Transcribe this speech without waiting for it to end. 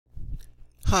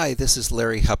Hi, this is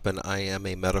Larry Huppin. I am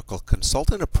a medical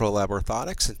consultant at ProLab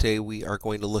Orthotics, and today we are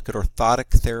going to look at orthotic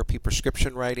therapy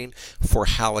prescription writing for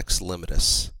Hallux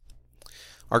Limitus.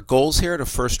 Our goals here are to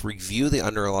first review the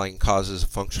underlying causes of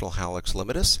functional hallux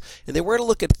limitus, and then we're going to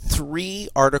look at three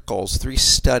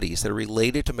studies that are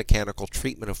related to mechanical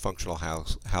treatment of functional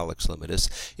hallux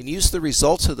limitus, and use the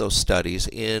results of those studies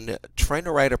in trying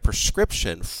to write a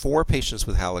prescription for patients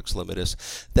with hallux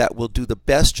limitus that will do the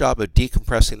best job of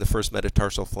decompressing the first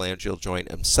metatarsal phalangeal joint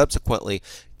and subsequently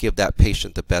give that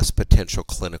patient the best potential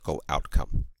clinical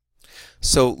outcome.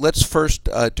 So let's first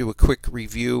do a quick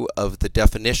review of the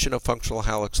definition of functional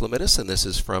hallux limitus, and this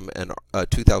is from a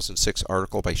 2006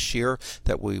 article by Scherer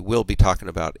that we will be talking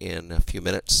about in a few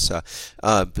minutes.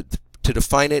 To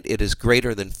define it, it is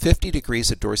greater than 50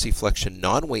 degrees of dorsiflexion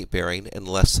non-weight bearing and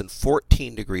less than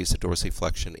 14 degrees of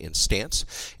dorsiflexion in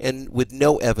stance, and with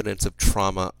no evidence of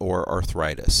trauma or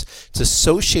arthritis. It's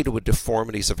associated with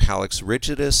deformities of hallux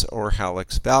rigidus or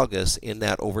hallux valgus in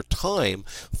that over time,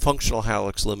 functional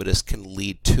hallux limitus can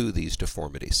lead to these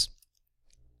deformities.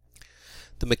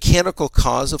 The mechanical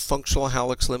cause of functional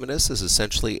hallux limitus is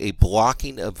essentially a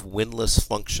blocking of windlass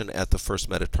function at the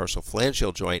first metatarsal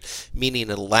phalangeal joint,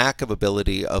 meaning a lack of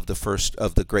ability of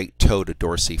the great toe to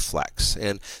dorsiflex.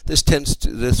 And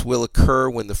this will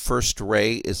occur when the first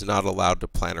ray is not allowed to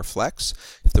plantarflex.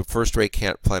 If the first ray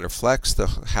can't plantarflex, the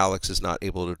hallux is not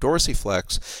able to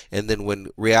dorsiflex, and then when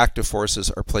reactive forces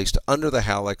are placed under the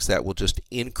hallux, that will just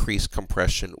increase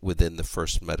compression within the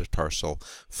first metatarsal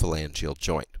phalangeal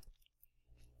joint.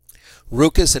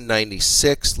 Rukas in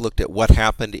 '96 looked at what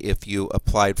happened if you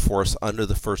applied force under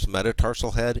the first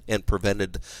metatarsal head and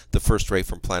prevented the first ray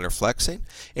from plantar flexing.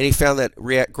 And he found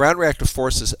that ground reactive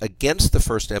forces against the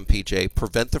first MPJ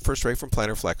prevent the first ray from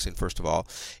plantar flexing, first of all,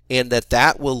 and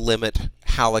that will limit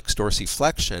hallux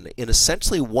dorsiflexion in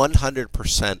essentially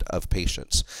 100% of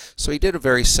patients. So he did a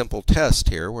very simple test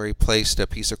here where he placed a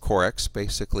piece of Corex,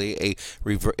 basically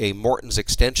a Morton's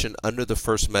extension under the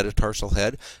first metatarsal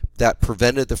head that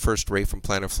prevented the first ray from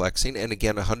plantar flexing, and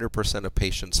again 100% of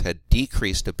patients had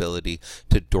decreased ability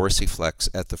to dorsiflex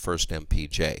at the first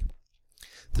MPJ.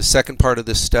 The second part of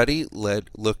this study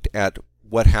looked at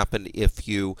what happened if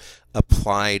you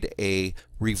applied a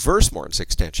reverse Morton's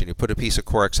extension. You put a piece of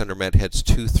Corex under med heads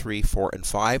 2, 3, 4, and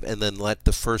 5, and then let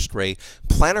the first ray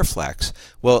plantar flex.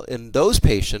 Well, in those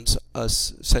patients,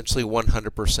 essentially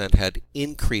 100% had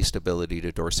increased ability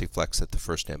to dorsiflex at the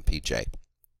first MPJ.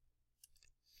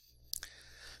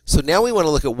 So now we want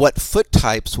to look at what foot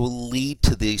types will lead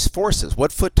to these forces.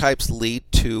 What foot types lead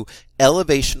to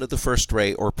elevation of the first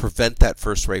ray or prevent that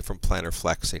first ray from plantar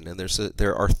flexing? And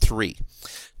there are three.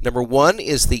 Number one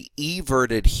is the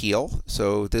everted heel.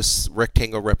 So this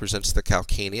rectangle represents the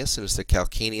calcaneus, and as the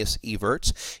calcaneus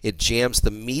everts, it jams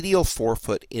the medial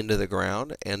forefoot into the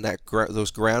ground, and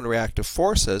those ground reactive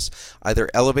forces either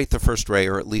elevate the first ray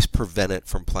or at least prevent it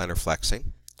from plantar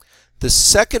flexing. The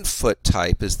second foot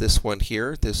type is this one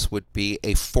here. This would be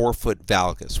a forefoot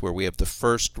valgus, where we have the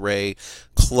first ray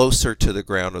closer to the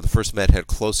ground, or the first med head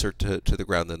closer to the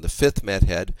ground than the fifth med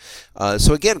head.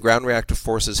 So again, ground reactive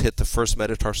forces hit the first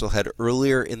metatarsal head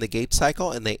earlier in the gait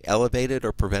cycle, and they elevate it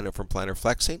or prevent it from plantar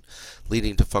flexing,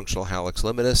 leading to functional hallux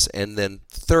limitus. And then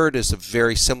third is a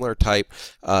very similar type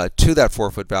to that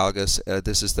forefoot valgus.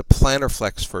 This is the plantar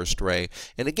flex first ray.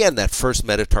 And again, that first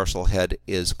metatarsal head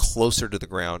is closer to the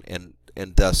ground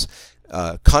and thus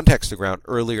contacts the ground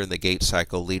earlier in the gait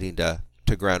cycle, leading to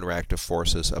ground reactive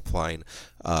forces applying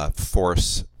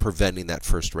force, preventing that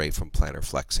first ray from plantar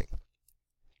flexing.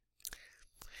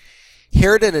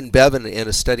 Harradine and Bevan in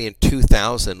a study in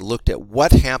 2000 looked at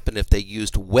what happened if they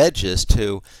used wedges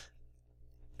to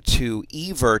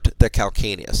evert the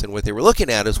calcaneus, and what they were looking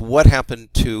at is what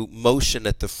happened to motion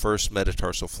at the first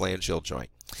metatarsal phalangeal joint.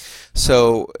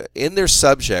 So in their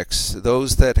subjects,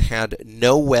 those that had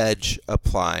no wedge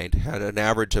applied had an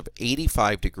average of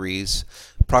 85 degrees,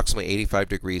 approximately 85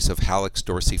 degrees of hallux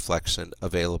dorsiflexion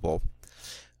available.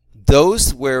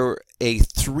 Those where a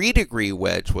 3-degree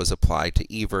wedge was applied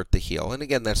to evert the heel, and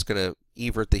again that's going to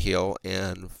evert the heel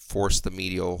and force the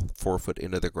medial forefoot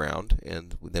into the ground,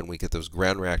 and then we get those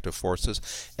ground reactive forces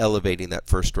elevating that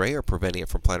first ray or preventing it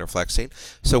from plantar flexing.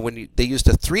 So when they used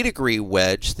a 3-degree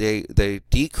wedge, they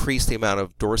decreased the amount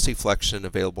of dorsiflexion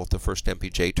available at the first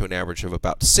MPJ to an average of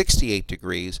about 68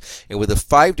 degrees, and with a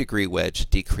 5-degree wedge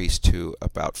decreased to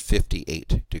about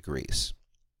 58 degrees.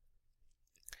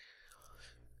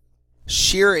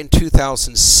 Scherer in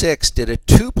 2006 did a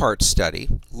two-part study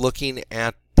looking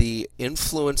at the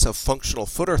influence of functional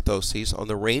foot orthoses on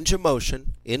the range of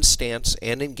motion in stance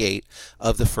and in gait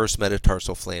of the first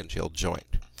metatarsal phalangeal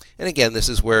joint. And again, this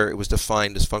is where it was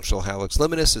defined as functional hallux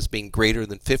limitus as being greater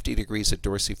than 50 degrees of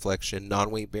dorsiflexion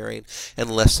non-weight bearing and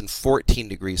less than 14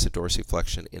 degrees of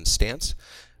dorsiflexion in stance.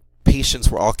 Patients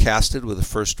were all casted with a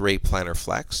first ray plantar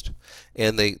flexed,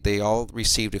 and they all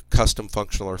received a custom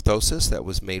functional orthosis that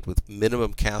was made with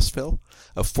minimum cast fill,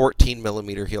 a 14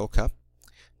 millimeter heel cup,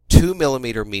 2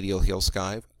 millimeter medial heel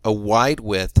skive, a wide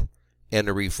width, and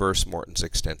a reverse Morton's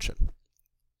extension.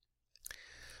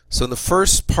 So in the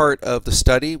first part of the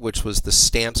study, which was the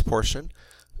stance portion,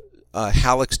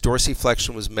 hallux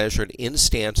dorsiflexion was measured in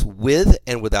stance with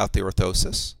and without the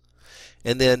orthosis.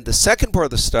 And then the second part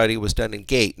of the study was done in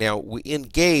gait. Now, in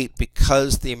gait,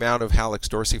 because the amount of hallux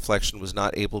dorsiflexion was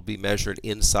not able to be measured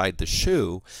inside the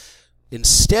shoe,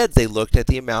 instead they looked at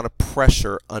the amount of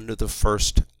pressure under the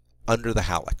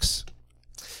hallux.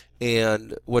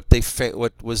 And what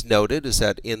was noted is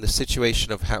that in the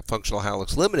situation of functional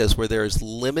hallux limitus, where there is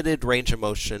limited range of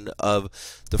motion of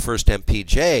the first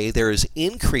MPJ, there is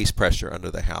increased pressure under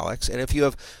the hallux. And if you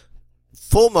have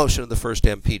full motion of the first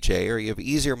MPJ, or you have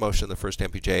easier motion of the first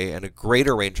MPJ and a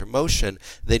greater range of motion,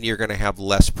 then you're going to have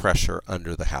less pressure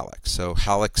under the hallux. So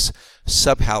hallux,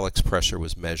 subhallux pressure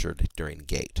was measured during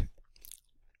gait.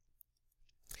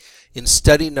 In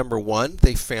study number 1,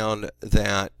 they found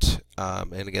that,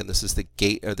 and again this is the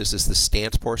gait, or this is the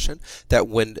stance portion, that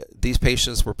when these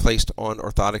patients were placed on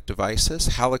orthotic devices,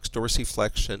 hallux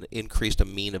dorsiflexion increased a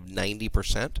mean of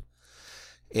 90%.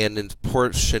 And in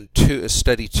portion 2,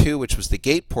 study 2, which was the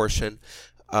gait portion,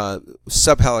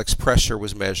 subhallux pressure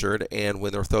was measured, and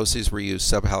when orthoses were used,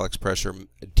 subhallux pressure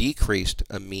decreased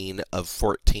a mean of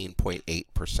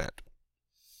 14.8%,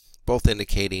 both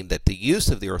indicating that the use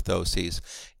of the orthoses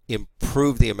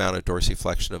improved the amount of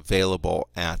dorsiflexion available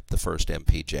at the first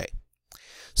MPJ.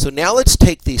 So now let's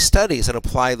take these studies and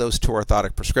apply those to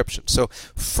orthotic prescription. So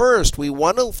first, we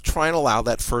want to try and allow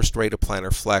that first rate of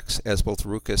plantar flex, as both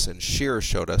Rukas and Scherer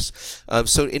showed us.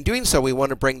 So in doing so, we want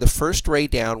to bring the first ray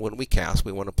down when we cast.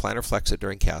 We want to plantar flex it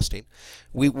during casting.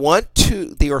 We want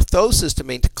the orthosis to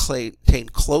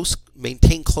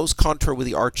maintain close contour with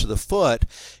the arch of the foot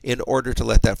in order to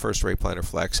let that first ray plantar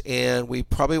flex. And we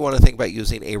probably want to think about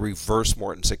using a reverse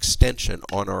Morton's extension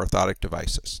on our orthotic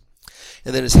devices.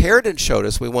 And then as Harradine showed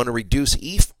us, we want to reduce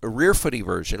rear foot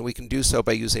eversion. We can do so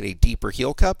by using a deeper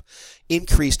heel cup,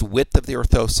 increased width of the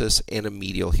orthosis, and a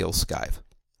medial heel skive.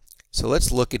 So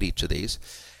let's look at each of these.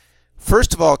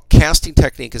 First of all, casting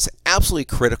technique is absolutely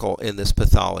critical in this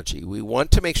pathology. We want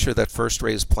to make sure that first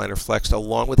ray is plantar flexed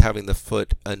along with having the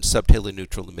foot and subtalar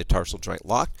neutral and metatarsal joint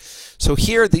locked. So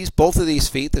here, both of these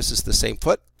feet, this is the same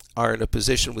foot, are in a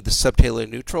position with the subtalar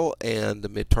neutral and the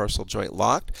mid-tarsal joint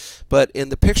locked. But in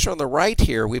the picture on the right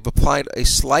here, we've applied a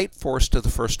slight force to the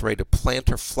first ray to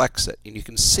plantar flex it. And you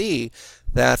can see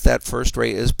that that first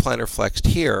ray is plantar flexed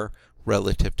here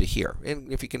relative to here.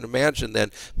 And if you can imagine,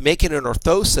 then making an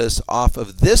orthosis off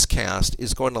of this cast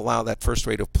is going to allow that first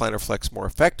ray to plantar flex more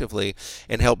effectively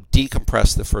and help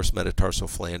decompress the first metatarsal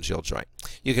phalangeal joint.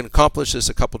 You can accomplish this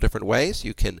a couple different ways.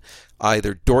 You can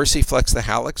either dorsiflex the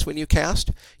hallux when you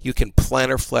cast, you can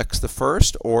plantar flex the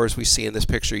first, or as we see in this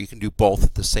picture, you can do both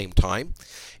at the same time.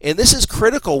 And this is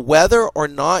critical whether or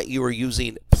not you are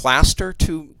using plaster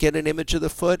to get an image of the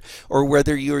foot or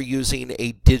whether you're using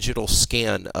a digital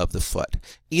scan of the foot.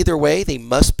 Either way, they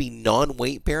must be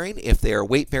non-weight bearing. If they are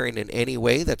weight bearing in any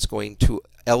way, that's going to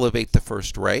elevate the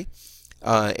first ray.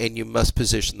 And you must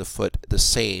position the foot the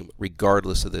same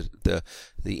regardless of the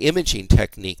imaging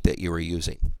technique that you are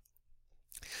using.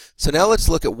 So now let's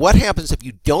look at what happens if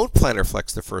you don't plantar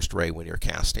flex the first ray when you're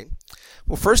casting.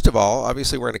 Well, first of all,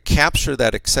 obviously we're going to capture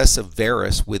that excessive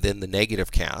varus within the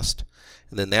negative cast,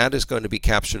 and then that is going to be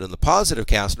captured in the positive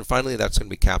cast, and finally that's going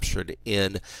to be captured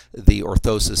in the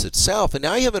orthosis itself. And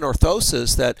now you have an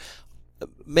orthosis that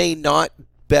may not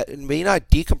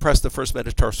decompress the first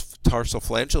metatarsal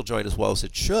phalangeal joint as well as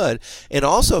it should, and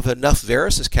also if enough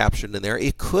varus is captured in there,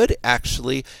 it could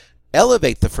actually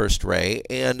elevate the first ray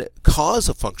and cause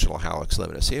a functional hallux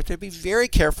limitus. So you have to be very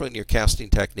careful in your casting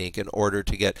technique in order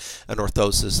to get an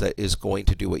orthosis that is going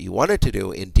to do what you want it to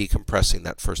do in decompressing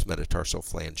that first metatarsal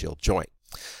phalangeal joint.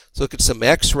 So look at some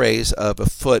x-rays of a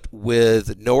foot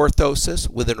with no orthosis,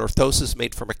 with an orthosis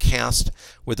made from a cast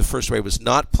where the first ray was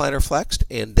not plantar flexed,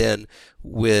 and then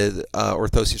with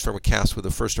orthoses from a cast where the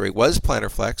first ray was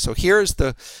plantar flexed. So here's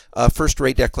the first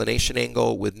ray declination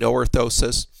angle with no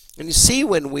orthosis. And you see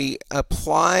when we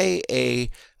apply a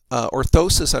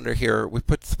orthosis under here, we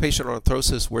put the patient on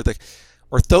orthosis where the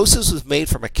orthosis was made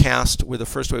from a cast where the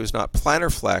first ray was not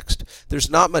plantar flexed. There's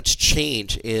not much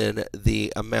change in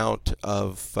the amount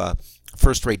of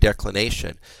first ray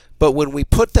declination. But when we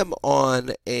put them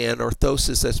on an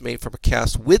orthosis that's made from a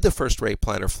cast with the first ray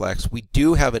Plantarflex, we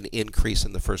do have an increase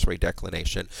in the first ray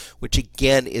declination, which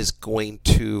again is going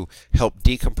to help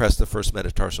decompress the first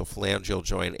metatarsal phalangeal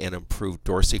joint and improve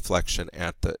dorsiflexion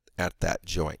at that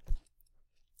joint.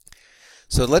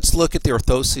 So let's look at the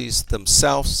orthoses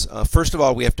themselves. First of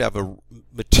all, we have to have a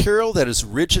material that is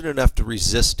rigid enough to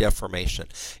resist deformation.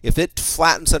 If it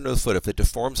flattens under the foot, if it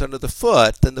deforms under the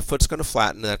foot, then the foot's going to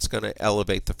flatten, and that's going to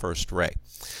elevate the first ray.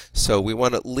 So we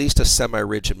want at least a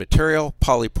semi-rigid material.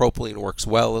 Polypropylene works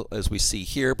well, as we see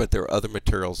here, but there are other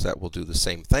materials that will do the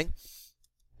same thing.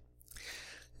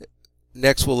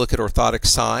 Next, we'll look at orthotic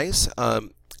size.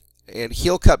 And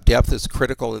heel cup depth is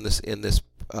critical in this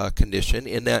condition,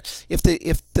 in that if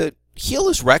the heel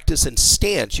is rectus and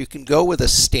stance, you can go with a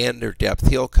standard depth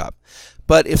heel cup.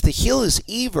 But if the heel is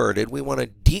everted, we want to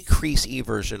decrease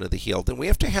eversion of the heel. Then we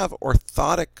have to have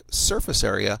orthotic surface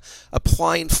area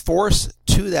applying force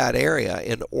to that area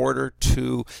in order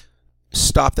to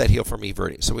stop that heel from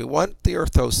everting. So we want the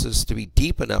orthosis to be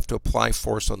deep enough to apply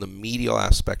force on the medial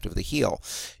aspect of the heel.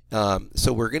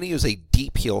 So we're going to use a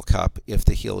deep heel cup if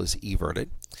the heel is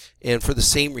everted. And for the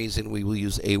same reason, we will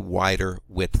use a wider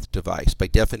width device. By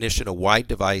definition, a wide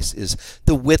device is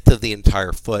the width of the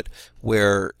entire foot,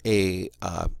 where a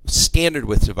standard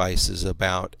width device is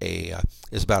about an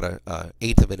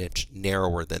eighth of an inch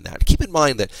narrower than that. Keep in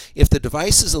mind that if the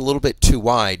device is a little bit too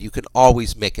wide, you can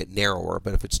always make it narrower,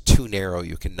 but if it's too narrow,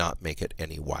 you cannot make it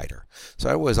any wider. So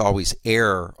I always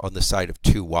err on the side of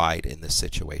too wide in this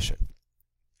situation.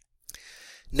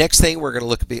 Next thing, we're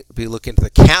going to be looking into the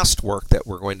cast work that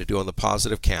we're going to do on the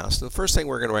positive cast. And the first thing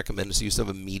we're going to recommend is the use of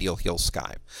a medial heel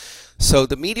skive. So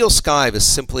the medial skive is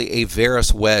simply a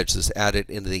varus wedge that's added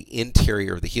into the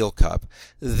interior of the heel cup.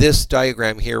 This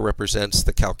diagram here represents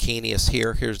the calcaneus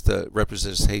here. Here's the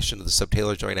representation of the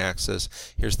subtalar joint axis.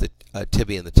 Here's the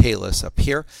tibia and the talus up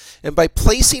here. And by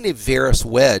placing a varus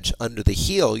wedge under the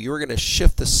heel, you're going to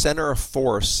shift the center of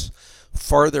force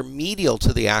farther medial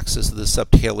to the axis of the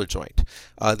subtalar joint.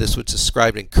 This was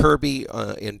described in Kirby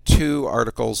in two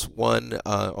articles, one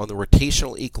on the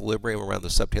rotational equilibrium around the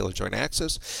subtalar joint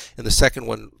axis, and the second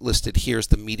one listed here is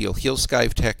the medial heel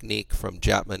skive technique from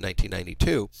JAPMA in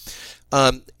 1992.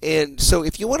 And so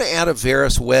if you want to add a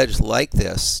varus wedge like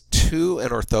this to an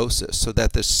orthosis so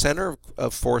that the center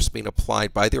of force being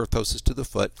applied by the orthosis to the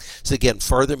foot is again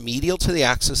farther medial to the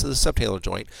axis of the subtalar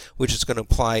joint, which is going to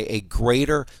apply a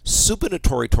greater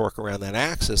supinatory torque around that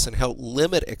axis and help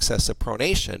limit excessive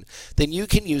pronation, then you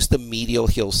can use the medial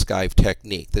heel skive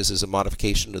technique. This is a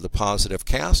modification to the positive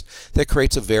cast that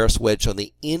creates a varus wedge on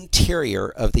the interior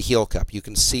of the heel cup. You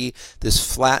can see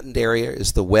this flattened area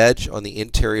is the wedge on the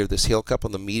interior of this heel cup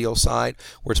on the medial side,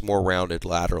 where it's more rounded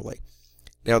laterally.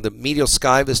 Now the medial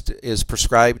skive is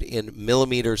prescribed in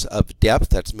millimeters of depth.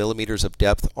 That's millimeters of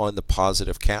depth on the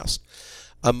positive cast.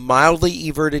 A mildly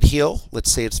everted heel,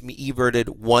 let's say it's everted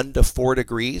 1 to 4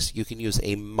 degrees, you can use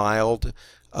a mild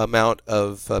amount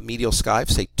of medial skive,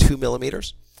 say 2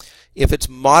 millimeters. If it's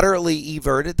moderately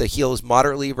everted, the heel is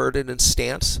moderately everted in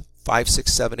stance, 5,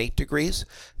 6, 7, 8 degrees,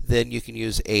 then you can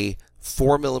use a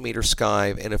 4 millimeter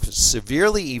skive, and if it's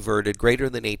severely everted, greater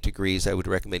than 8 degrees, I would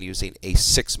recommend using a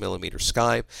 6 millimeter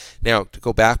skive. Now, to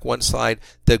go back one slide,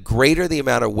 the greater the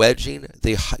amount of wedging,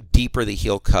 the deeper the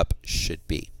heel cup should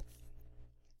be.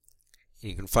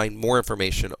 You can find more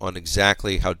information on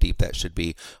exactly how deep that should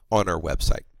be on our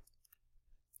website.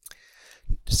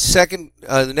 Second,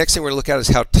 the next thing we're going to look at is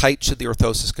how tight should the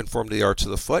orthosis conform to the arch of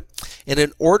the foot. And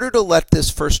in order to let this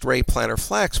first ray plantar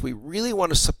flex, we really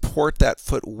want to support that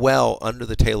foot well under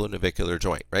the talonavicular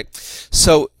joint, right?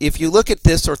 So if you look at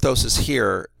this orthosis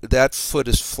here, that foot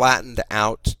is flattened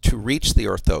out to reach the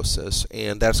orthosis,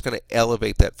 and that's going to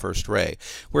elevate that first ray.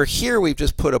 Where here we've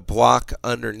just put a block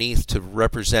underneath to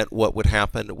represent what would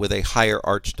happen with a higher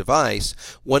arch device,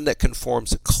 one that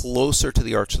conforms closer to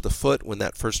the arch of the foot when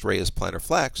that first ray is plantar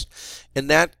flexed, and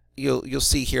that you'll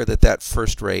see here that that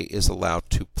first ray is allowed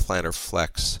to plantar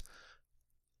flex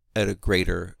at a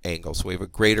greater angle. So we have a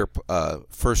greater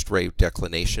first ray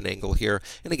declination angle here,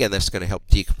 and again that's going to help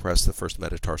decompress the first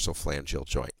metatarsal phalangeal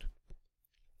joint.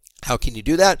 How can you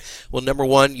do that? Well, number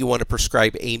one, you want to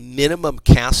prescribe a minimum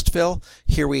cast fill.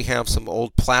 Here we have some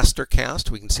old plaster cast.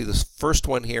 We can see this first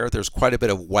one here. There's quite a bit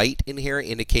of white in here,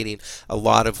 indicating a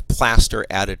lot of plaster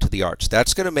added to the arch.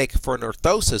 That's going to make for an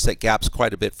orthosis that gaps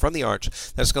quite a bit from the arch.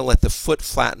 That's going to let the foot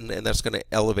flatten, and that's going to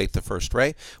elevate the first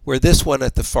ray. Where this one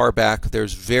at the far back,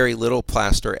 there's very little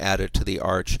plaster added to the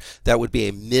arch. That would be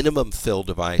a minimum fill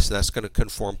device, and that's going to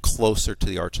conform closer to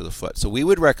the arch of the foot. So we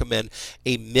would recommend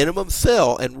a minimum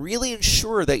fill, and really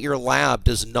ensure that your lab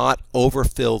does not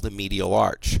overfill the medial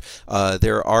arch.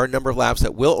 There are a number of labs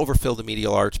that will overfill the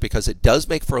medial arch because it does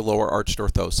make for a lower arched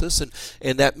orthosis,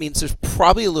 and that means there's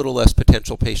probably a little less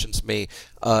potential patients may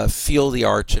feel the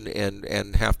arch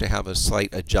and have to have a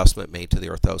slight adjustment made to the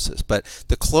orthosis. But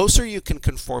the closer you can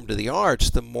conform to the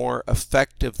arch, the more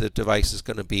effective the device is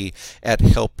going to be at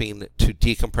helping to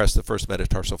decompress the first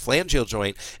metatarsal phalangeal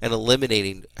joint and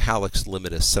eliminating hallux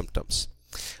limitus symptoms.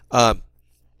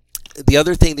 The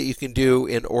other thing that you can do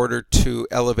in order to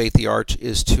elevate the arch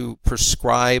is to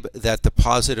prescribe that the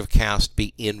positive cast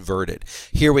be inverted.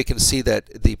 Here we can see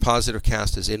that the positive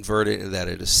cast is inverted and that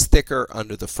it is thicker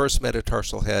under the first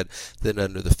metatarsal head than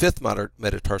under the fifth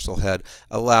metatarsal head,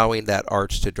 allowing that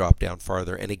arch to drop down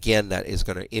farther. And again, that is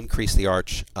going to increase the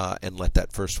arch and let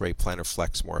that first ray plantar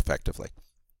flex more effectively.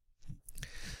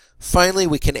 Finally,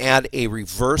 we can add a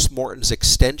reverse Morton's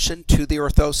extension to the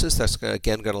orthosis. That's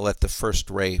again going to let the first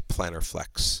ray plantar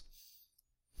flex.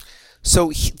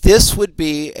 So this would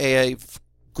be a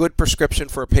good prescription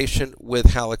for a patient with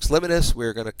hallux limitus.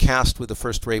 We're going to cast with the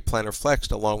first ray plantar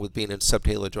flexed along with being in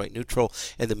subtalar joint neutral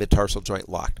and the midtarsal joint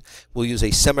locked. We'll use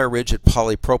a semi-rigid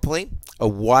polypropylene, a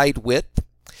wide width.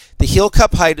 The heel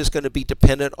cup height is going to be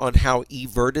dependent on how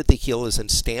everted the heel is in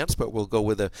stance, but we'll go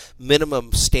with a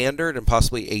minimum standard and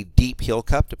possibly a deep heel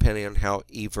cup depending on how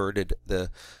everted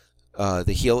the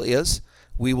heel is.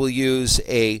 We will use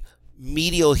a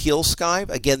medial heel skive.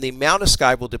 Again, the amount of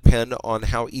skive will depend on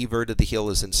how everted the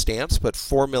heel is in stance, but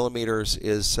 4 millimeters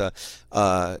is a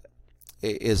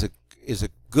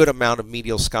good amount of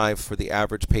medial skive for the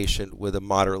average patient with a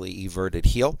moderately everted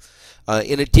heel.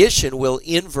 In addition, we'll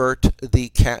invert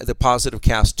the positive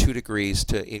cast 2 degrees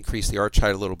to increase the arch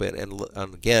height a little bit and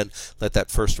again let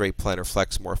that first ray plantar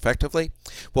flex more effectively.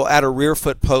 We'll add a rear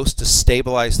foot post to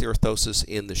stabilize the orthosis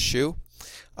in the shoe.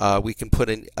 We can put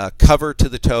in a cover to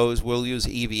the toes. We'll use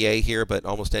EVA here, but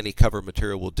almost any cover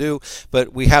material will do.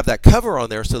 But we have that cover on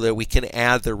there so that we can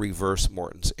add the reverse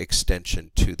Morton's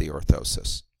extension to the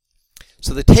orthosis.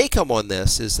 So the take-home on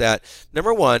this is that,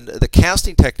 number one, the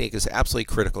casting technique is absolutely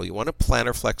critical. You want to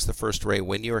plantar flex the first ray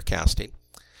when you are casting.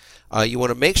 You want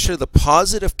to make sure the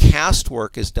positive cast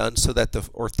work is done so that the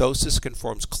orthosis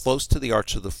conforms close to the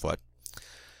arch of the foot.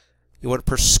 You want to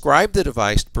prescribe the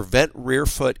device to prevent rear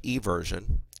foot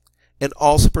eversion and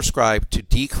also prescribe to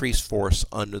decrease force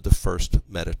under the first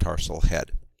metatarsal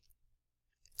head.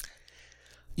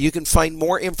 You can find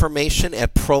more information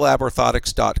at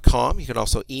ProLabOrthotics.com. You can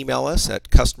also email us at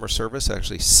customer service,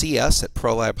 actually see us at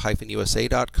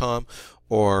ProLab-USA.com,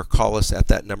 or call us at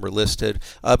that number listed.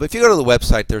 But if you go to the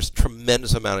website, there's a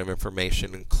tremendous amount of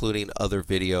information, including other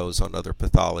videos on other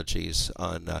pathologies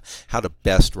on how to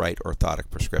best write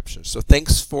orthotic prescriptions. So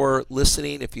thanks for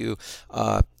listening. If you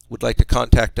would like to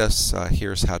contact us,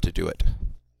 here's how to do it.